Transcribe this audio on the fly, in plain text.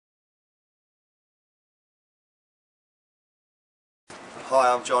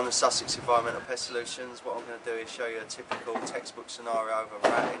Hi, I'm John of Sussex Environmental Pest Solutions. What I'm going to do is show you a typical textbook scenario of a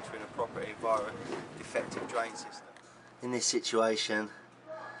rat entering a property via a defective drain system. In this situation,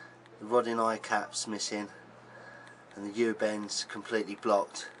 the rodding eye cap's missing and the U-bend's completely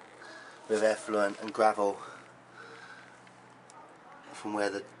blocked with effluent and gravel from where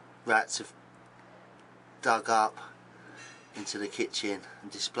the rats have dug up into the kitchen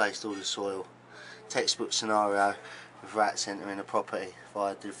and displaced all the soil. Textbook scenario with rats entering a property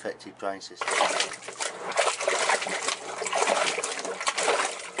via a defective drain system.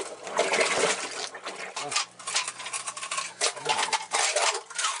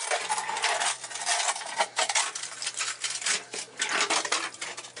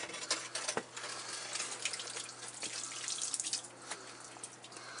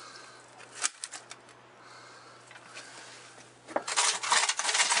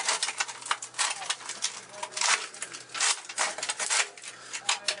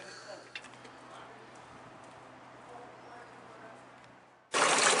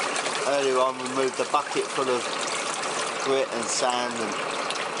 Earlier on we moved a bucket full of grit and sand and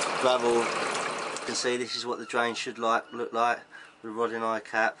gravel. You can see this is what the drain should look like, with a rodding eye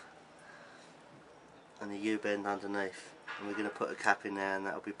cap and the U-bend underneath. And we're going to put a cap in there and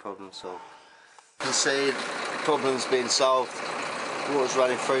that'll be problem solved. You can see the problem's been solved. Water's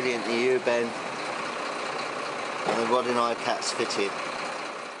running freely into the U-bend and the rodding eye cap's fitted.